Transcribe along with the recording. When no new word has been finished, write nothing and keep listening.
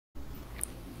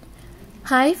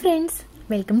Hi friends,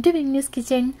 welcome to Vignu's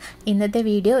kitchen. ഇന്നത്തെ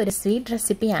video ഒരു sweet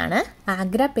റെസിപ്പിയാണ്.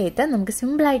 ആഗ്ര പേത്ത നമുക്ക്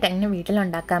സിമ്പിൾ ആയിട്ട് എങ്ങനെ വീട്ടിൽ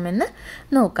ഉണ്ടാക്കാമെന്ന്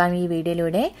നോക്കാം ഈ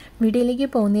വീഡിയോയിലൂടെ. വീഡിയോയിലേക്ക്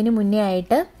പോകുന്നതിന് മുന്നേ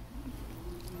ആയിട്ട്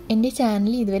എൻ്റെ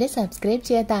ചാനൽ ഇതുവരെ സബ്സ്ക്രൈബ്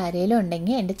ചെയ്യാത്ത ആരെങ്കിലും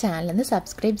ഉണ്ടെങ്കിൽ എൻ്റെ ചാനൽ ഒന്ന്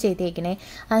സബ്സ്ക്രൈബ് ചെയ്തേക്കണേ.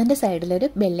 അതിൻ്റെ സൈഡിലൊരു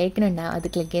ബെല്ലൈക്കൺ ഉണ്ടാവും, അത്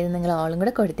ക്ലിക്ക് ചെയ്ത് നിങ്ങൾ ഓളും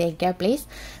കൂടെ കൊടുത്തേക്കുക പ്ലീസ്.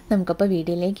 നമുക്കപ്പോൾ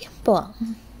വീഡിയോയിലേക്ക് പോവാം.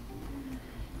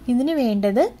 ഇതിന്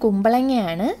വേണ്ടത്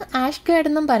കുമ്പളങ്ങയാണ്. ആഷ് കേഡ്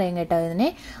എന്നും പറയും കേട്ടോ ഇതിനെ.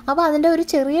 അപ്പോൾ അതിൻ്റെ ഒരു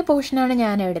ചെറിയ പോർഷനാണ്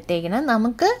ഞാൻ എടുത്തേക്കുന്നത്.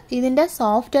 നമുക്ക് ഇതിൻ്റെ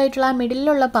സോഫ്റ്റ് ആയിട്ടുള്ള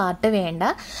മിഡിലുള്ള പാർട്ട് വേണ്ട,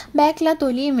 ബാക്കിലെ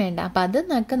തൊലിയും വേണ്ട. അപ്പോൾ അത്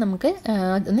നമുക്ക്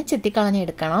ഒന്ന്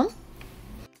ചെത്തിക്കളഞ്ഞെടുക്കണം.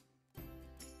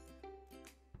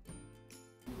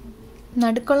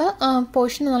 നടുക്കുള്ള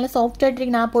പോർഷൻ നല്ല സോഫ്റ്റ്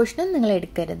ആയിട്ടിരിക്കുന്ന ആ പോർഷൻ നിങ്ങൾ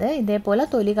എടുക്കരുത്. ഇതേപോലെ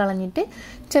തൊലി കളഞ്ഞിട്ട്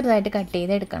ചെറുതായിട്ട് കട്ട്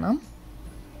ചെയ്തെടുക്കണം.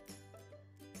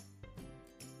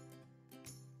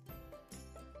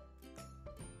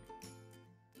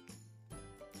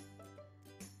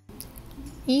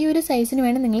 ഈ ഒരു സൈസിന്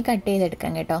വേണം നിങ്ങൾ കട്ട്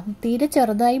ചെയ്തെടുക്കാൻ കേട്ടോ. തീരെ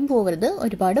ചെറുതായും പോകരുത്,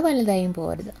 ഒരുപാട് വലുതായും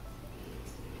പോകരുത്.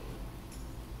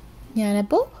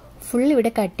 ഞാനപ്പോൾ ഫുൾ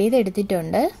ഇവിടെ കട്ട്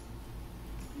ചെയ്തെടുത്തിട്ടുണ്ട്.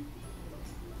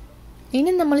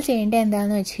 ഇനി നമ്മൾ ചെയ്യേണ്ടത്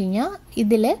എന്താണെന്ന് വെച്ച് കഴിഞ്ഞാൽ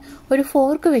ഇതിൽ ഒരു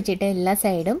ഫോർക്ക് വെച്ചിട്ട് എല്ലാ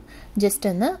സൈഡും ജസ്റ്റ്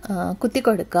ഒന്ന് കുത്തി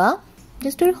കൊടുക്കുക.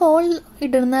 ജസ്റ്റ് ഒരു ഹോൾ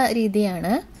ഇടുന്ന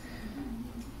രീതിയാണ്.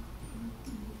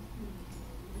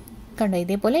 കണ്ടോ,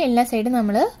 ഇതേപോലെ എല്ലാ സൈഡും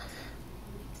നമ്മൾ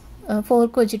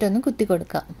ഫോർക്ക് വെച്ചിട്ടൊന്ന് കുത്തി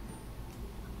കൊടുക്കുക.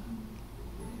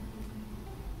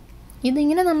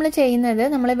 ഇതിങ്ങനെ നമ്മൾ ചെയ്യുന്നത്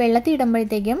നമ്മൾ വെള്ളത്തിൽ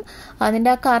ഇടുമ്പോഴത്തേക്കും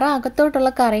അതിൻ്റെ ആ കറ അകത്തോട്ടുള്ള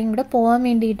കറയും കൂടെ പോകാൻ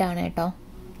വേണ്ടിയിട്ടാണ് കേട്ടോ.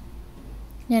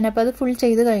 ഞാനപ്പോൾ അത് ഫുൾ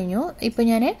ചെയ്ത് കഴിഞ്ഞു. ഇപ്പോൾ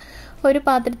ഞാൻ ഒരു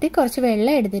പാത്രത്തിൽ കുറച്ച്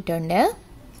വെള്ളം എടുത്തിട്ടുണ്ട്.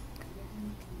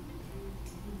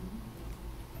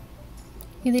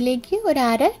 ഇതിലേക്ക് ഒരു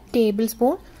 1/2 ടേബിൾ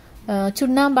സ്പൂൺ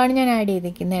ചുണ്ണാമ്പാണ് ഞാൻ ആഡ്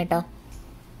ചെയ്തിരിക്കുന്നത് കേട്ടോ.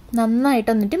 നന്നായിട്ട്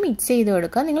വന്നിട്ട് മിക്സ് ചെയ്ത്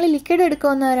കൊടുക്കുക. നിങ്ങൾ ലിക്വിഡ്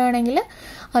എടുക്കുന്നവരാണെങ്കിൽ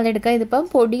അതെടുക്കുക. ഇതിപ്പം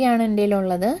പൊടിയാണ് എൻ്റെ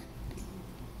കയ്യിലുള്ളത്.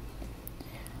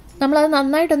 നമ്മളത്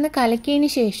നന്നായിട്ടൊന്ന്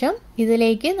കലക്കിയതിന് ശേഷം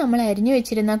ഇതിലേക്ക് നമ്മൾ അരിഞ്ഞു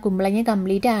വെച്ചിരുന്ന കുമ്പളങ്ങ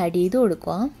കംപ്ലീറ്റ് ആഡ് ചെയ്ത്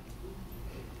കൊടുക്കുക.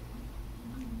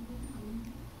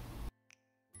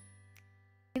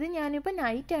 ഇത് ഞാനിപ്പോൾ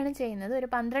നൈറ്റാണ് ചെയ്യുന്നത്. ഒരു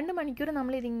 12 മണിക്കൂർ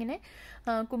നമ്മളിതിങ്ങനെ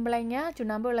കുമ്പളങ്ങ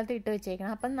ചുണ്ണാമ്പ് വെള്ളത്തിൽ ഇട്ട്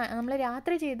വെച്ചേക്കണം. അപ്പം നമ്മൾ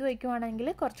രാത്രി ചെയ്ത് വയ്ക്കുവാണെങ്കിൽ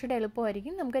കുറച്ചുകൂടെ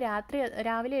എളുപ്പമായിരിക്കും. നമുക്ക്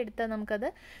രാവിലെ എടുത്ത് നമുക്കത്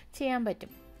ചെയ്യാൻ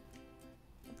പറ്റും.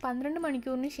 12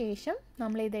 മണിക്കൂറിന് ശേഷം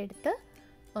നമ്മളിതെടുത്ത്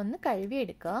ഒന്ന്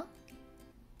കഴുകിയെടുക്കുക.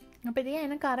 അപ്പോൾ ഇത്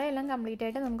അതിന് കറയെല്ലാം കംപ്ലീറ്റ്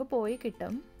ആയിട്ട് നമുക്ക് പോയി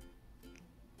കിട്ടും.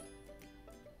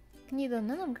 ഇനി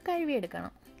ഇതൊന്ന് നമുക്ക്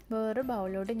കഴുകിയെടുക്കണം. വേറൊരു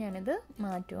ബൗളിലോട്ട് ഞാനിത്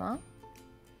മാറ്റുക.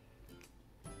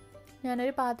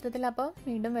 ഞാനൊരു പാത്രത്തിൽ അപ്പോൾ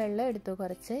വീണ്ടും വെള്ളം എടുത്തു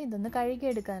കുറച്ച്. ഇതൊന്ന്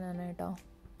കഴുകിയെടുക്കാനാണ് കേട്ടോ.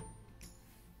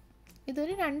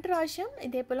 ഇതൊരു 2 പ്രാവശ്യം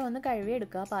ഇതേപോലെ ഒന്ന്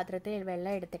കഴുകിയെടുക്കുക പാത്രത്തിൽ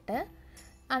വെള്ളം എടുത്തിട്ട്.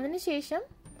 അതിനുശേഷം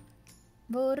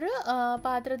വേറൊരു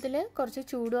പാത്രത്തിൽ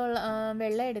കുറച്ച്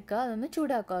വെള്ളം എടുക്കുക. അതൊന്ന്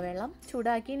ചൂടാക്കുക. വെള്ളം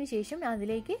ചൂടാക്കിയതിന് ശേഷം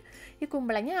അതിലേക്ക് ഈ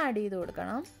കുമ്പളങ്ങ ആഡ് ചെയ്ത്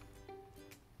കൊടുക്കണം.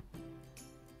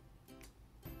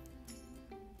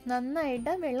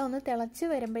 നന്നായിട്ട് വെള്ളം ഒന്ന് തിളച്ച്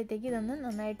വരുമ്പോഴത്തേക്ക് ഇതൊന്ന്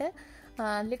നന്നായിട്ട്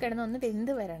അതിൽ കിടന്ന് ഒന്ന് വെന്ത്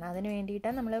വരണം. അതിന്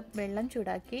വേണ്ടിയിട്ടാണ് നമ്മൾ വെള്ളം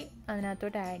ചൂടാക്കി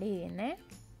അതിനകത്തോട്ട് ആഡ് ചെയ്യുന്നത്.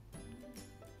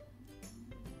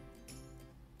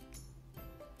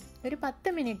 ഒരു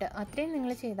 10 മിനിറ്റ് അത്രയും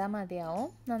നിങ്ങൾ ചെയ്താൽ മതിയാവും.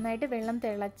 നന്നായിട്ട് വെള്ളം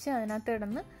തിളച്ച് അതിനകത്ത്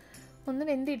കിടന്ന് ഒന്ന്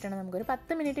വെന്തിട്ടണം. നമുക്കൊരു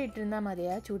 10 മിനിറ്റ് ഇട്ടിരുന്നാൽ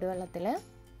മതിയാവും ചൂടുവെള്ളത്തിൽ.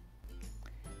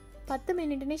 10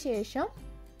 മിനിറ്റിന് ശേഷം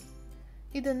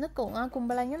ഇതൊന്ന് ആ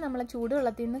കുമ്പളങ്ങ നമ്മൾ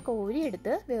ചൂടുവെള്ളത്തിൽ നിന്ന്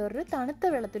കോരിയെടുത്ത് വേറൊരു തണുത്ത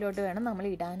വെള്ളത്തിലോട്ട് വേണം നമ്മൾ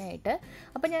ഇടാനായിട്ട്.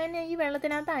 അപ്പോൾ ഞാൻ ഈ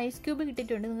വെള്ളത്തിനകത്ത് ഐസ് ക്യൂബ്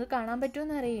ഇട്ടിട്ടുണ്ട്. നിങ്ങൾക്ക് കാണാൻ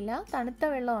പറ്റുമെന്ന് അറിയില്ല, തണുത്ത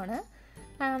വെള്ളമാണ്.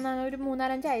 ഒരു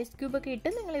 3-4-5 ഐസ് ക്യൂബൊക്കെ ഇട്ട്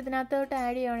നിങ്ങൾ ഇതിനകത്തോട്ട്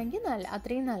ആഡ് ചെയ്യുകയാണെങ്കിൽ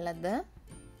അത്രയും നല്ലത്.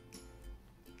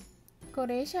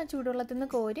 കുറേശ്ശെ ആ ചൂടുവെള്ളത്തിൽ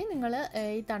നിന്ന് കോരി നിങ്ങൾ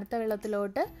ഈ തണുത്ത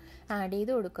വെള്ളത്തിലോട്ട് ആഡ്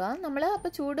ചെയ്ത് കൊടുക്കുക. നമ്മൾ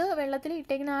അപ്പോൾ ചൂട് വെള്ളത്തിൽ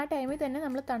ഇട്ടേക്കുന്ന ആ ടൈമിൽ തന്നെ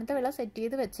നമ്മൾ തണുത്ത വെള്ളം സെറ്റ്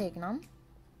ചെയ്ത് വെച്ചേക്കണം.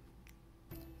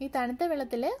 ഈ തണുത്ത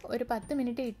വെള്ളത്തിൽ ഒരു 10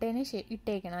 മിനിറ്റ്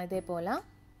ഇട്ടേക്കണം ഇതേപോലെ.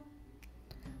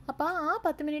 അപ്പോൾ ആ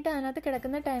 10 മിനിറ്റ് അതിനകത്ത്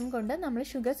കിടക്കുന്ന ടൈം കൊണ്ട് നമ്മൾ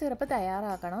ഷുഗർ സിറപ്പ്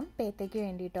തയ്യാറാക്കണം പേത്തയ്ക്ക്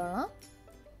വേണ്ടിയിട്ടുള്ള.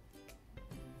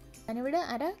 ഞാനിവിടെ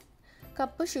 1/2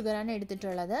 കപ്പ് ഷുഗറാണ്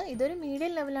എടുത്തിട്ടുള്ളത്. ഇതൊരു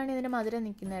മീഡിയം ലെവലാണ് ഇതിൻ്റെ മധുരം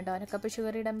നിൽക്കുന്നത് കേട്ടോ. 1 കപ്പ്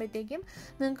ഷുഗർ ഇടുമ്പോഴത്തേക്കും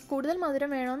നിങ്ങൾക്ക് കൂടുതൽ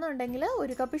മധുരം വേണമെന്നുണ്ടെങ്കിൽ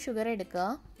 1 കപ്പ് ഷുഗർ എടുക്കുക.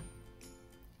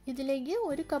 ഇതിലേക്ക്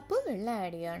 1 കപ്പ് വെള്ളം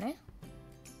ആഡ് ചെയ്യുകയാണേ.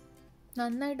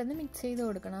 നന്നായിട്ടൊന്ന് മിക്സ് ചെയ്ത്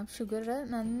കൊടുക്കണം. ഷുഗർ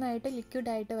നന്നായിട്ട്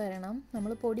ലിക്വിഡായിട്ട് വരണം.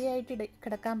 നമ്മൾ പൊടിയായിട്ട്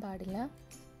കിടക്കാൻ പാടില്ല.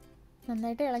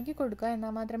 നന്നായിട്ട് ഇളക്കി കൊടുക്കുക.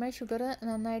 എന്നാൽ മാത്രമേ ഷുഗർ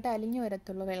നന്നായിട്ട് അലിഞ്ഞു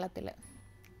വരത്തുള്ളൂ വെള്ളത്തിൽ.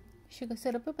 ഷുഗർ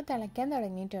സിറപ്പ് ഇപ്പോൾ തിളയ്ക്കാൻ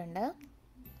തുടങ്ങിയിട്ടുണ്ട്.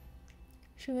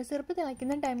 ഷുഗർ സിറപ്പ്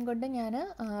തിളയ്ക്കുന്ന ടൈം കൊണ്ട് ഞാൻ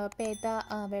പേത്ത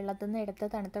വെള്ളത്തിൽ നിന്ന് എടുത്ത്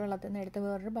തണുത്ത വെള്ളത്തിൽ നിന്ന് എടുത്ത്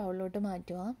വേറൊരു ബൗളിലോട്ട്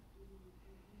മാറ്റുക.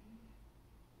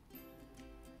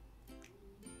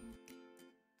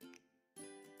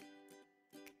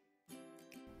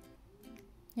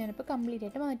 ഞാനിപ്പോൾ കംപ്ലീറ്റ്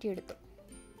ആയിട്ട് മാറ്റിയെടുത്തു.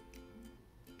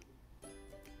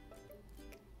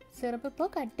 സിറപ്പ് ഇപ്പോൾ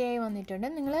കട്ടിയായി വന്നിട്ടുണ്ട്.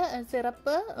 നിങ്ങൾ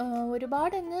സിറപ്പ്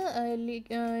ഒരുപാടങ്ങ്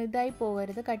ഇതായി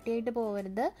പോകരുത്, കട്ടിയായിട്ട്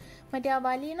പോകരുത്. മറ്റേ ആ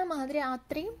വലിയ മാതിരി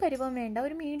അത്രയും പരുവം വേണ്ട,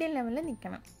 ഒരു മീഡിയം ലെവലിൽ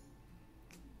നിൽക്കണം.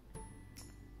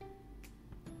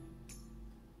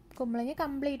 കുമ്പളങ്ങ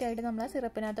കംപ്ലീറ്റ് ആയിട്ട് നമ്മൾ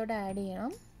സിറപ്പിനകത്തോട്ട് ആഡ്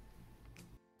ചെയ്യണം.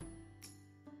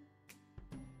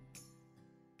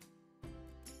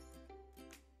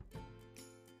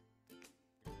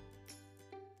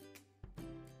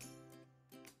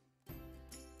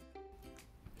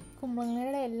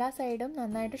 കുമ്പളങ്ങയുടെ എല്ലാ സൈഡും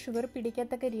നന്നായിട്ട് ഷുഗർ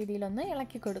പിടിക്കത്തക്ക രീതിയിലൊന്ന്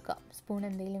ഇളക്കി കൊടുക്കാം, സ്പൂൺ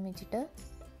എന്തെങ്കിലും വെച്ചിട്ട്.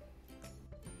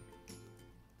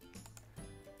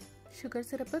 ഷുഗർ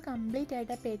സിറപ്പ് കംപ്ലീറ്റ്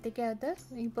ആയിട്ട് ആ പേത്തയ്ക്കകത്ത്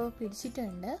ഇപ്പോൾ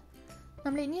പിടിച്ചിട്ടുണ്ട്.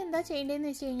 നമ്മൾ ഇനി എന്താ ചെയ്യേണ്ടതെന്ന്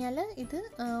വെച്ച് കഴിഞ്ഞാൽ ഇത്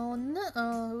ഒന്ന്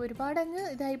ഒരുപാടങ്ങ്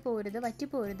ഇതായി പോരുത്,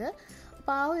 വറ്റിപ്പോരുത്.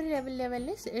 അപ്പോൾ ആ ഒരു ലെവലിൽ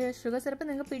ഷുഗർ സിറപ്പ്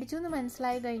നിങ്ങൾക്ക് പിടിച്ചു എന്ന്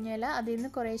മനസ്സിലായി കഴിഞ്ഞാൽ അതിൽ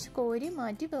നിന്ന് കുറേശ്ശെ കോരി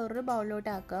മാറ്റി വേറൊരു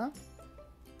ബൗളിലോട്ട് ആക്കുക.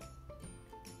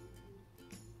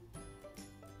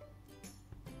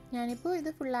 ഞാനിപ്പോൾ ഇത്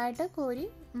ഫുള്ളായിട്ട് കോരി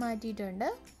മാറ്റിയിട്ടുണ്ട്.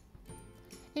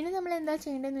 ഇനി നമ്മൾ എന്താ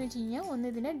ചെയ്യേണ്ടതെന്ന് വെച്ച് കഴിഞ്ഞാൽ ഒന്ന്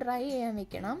ഇതിനെ ഡ്രൈ ചെയ്യാൻ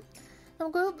വെക്കണം.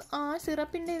 നമുക്ക് ആ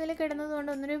സിറപ്പിൻ്റെ ഇതിൽ കിടന്നത്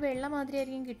കൊണ്ട് ഒന്നൊരു വെള്ളം മാതിരി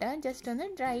ആയിരിക്കും കിട്ടുക. ജസ്റ്റ് ഒന്ന്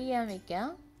ഡ്രൈ ചെയ്യാൻ വെക്കാം.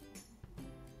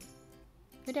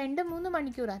 2-3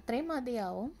 മണിക്കൂർ അത്രയും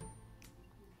മതിയാവും.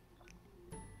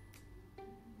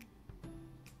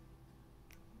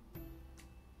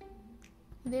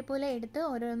 ഇതേപോലെ എടുത്ത്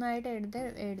ഓരോന്നായിട്ട്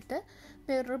എടുത്ത്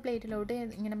വേറൊരു പ്ലേറ്റിലോട്ട്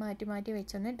ഇങ്ങനെ മാറ്റി മാറ്റി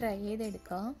വെച്ചൊന്ന് ഡ്രൈ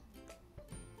ചെയ്തെടുക്കുക.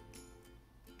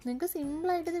 നിങ്ങൾക്ക്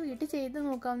സിമ്പിളായിട്ട് ഇത് വീട്ടിൽ ചെയ്ത്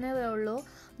നോക്കാവുന്നതേ ഉള്ളൂ.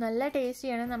 നല്ല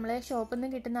ടേസ്റ്റിയാണ്. നമ്മളെ ഷോപ്പിൽ നിന്ന്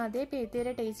കിട്ടുന്ന അതേ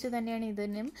പേത്തിയുടെ ടേസ്റ്റ് തന്നെയാണ്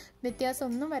ഇതിനും,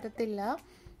 വ്യത്യാസമൊന്നും വരത്തില്ല.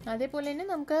 അതേപോലെ തന്നെ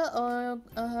നമുക്ക്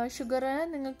ഷുഗർ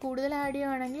നിങ്ങൾ കൂടുതൽ ആഡ്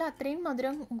ചെയ്യുകയാണെങ്കിൽ അത്രയും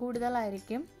മധുരം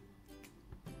കൂടുതലായിരിക്കും.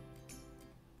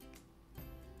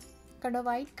 കണ്ടോ,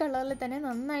 വൈറ്റ് കളറിൽ തന്നെ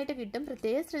നന്നായിട്ട് കിട്ടും.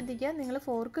 പ്രത്യേകം ശ്രദ്ധിക്കുക, നിങ്ങൾ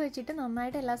ഫോർക്ക് വെച്ചിട്ട്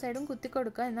നന്നായിട്ട് എല്ലാ സൈഡും കുത്തി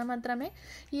കൊടുക്കുക. എന്നാൽ മാത്രമേ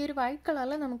ഈ ഒരു വൈറ്റ്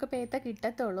കളറിൽ നമുക്ക് പേത്ത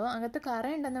കിട്ടത്തുള്ളൂ. അകത്ത്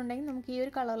കറ ഉണ്ടെന്നുണ്ടെങ്കിൽ നമുക്ക് ഈ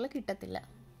ഒരു കളറിൽ കിട്ടത്തില്ല.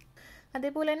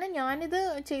 അതേപോലെ തന്നെ ഞാനിത്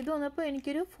ചെയ്തു വന്നപ്പോൾ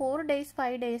എനിക്കൊരു 4 days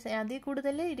 5 days അതിൽ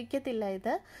കൂടുതൽ ഇരിക്കത്തില്ല.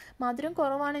 ഇത് മധുരം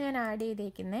കുറവാണ് ഞാൻ ആഡ്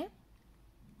ചെയ്തേക്കുന്നത്.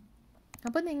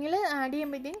 അപ്പോൾ നിങ്ങൾ ആഡ്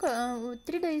ചെയ്യുമ്പോഴത്തേക്കും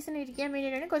ഒത്തിരി ഡേയ്സിന് ഇരിക്കാൻ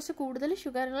വേണ്ടിയിട്ടാണ് കുറച്ച് കൂടുതൽ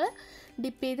ഷുഗറിൽ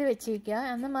ഡിപ്പ് ചെയ്ത് വെച്ചേക്കുക.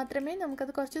 എന്നാൽ മാത്രമേ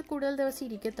നമുക്കത് കുറച്ച് കൂടുതൽ ദിവസം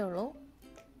ഇരിക്കത്തുള്ളൂ.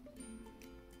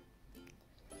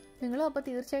 നിങ്ങളും അപ്പോൾ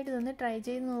തീർച്ചയായിട്ടും ഇതൊന്ന് ട്രൈ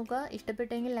ചെയ്ത് നോക്കുക.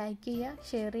 ഇഷ്ടപ്പെട്ടെങ്കിൽ ലൈക്ക് ചെയ്യുക,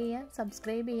 ഷെയർ ചെയ്യുക,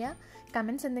 സബ്സ്ക്രൈബ് ചെയ്യുക.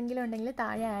 കമൻറ്റ്സ് എന്തെങ്കിലും ഉണ്ടെങ്കിൽ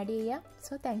താഴെ ആഡ് ചെയ്യുക.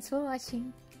 So thanks for watching.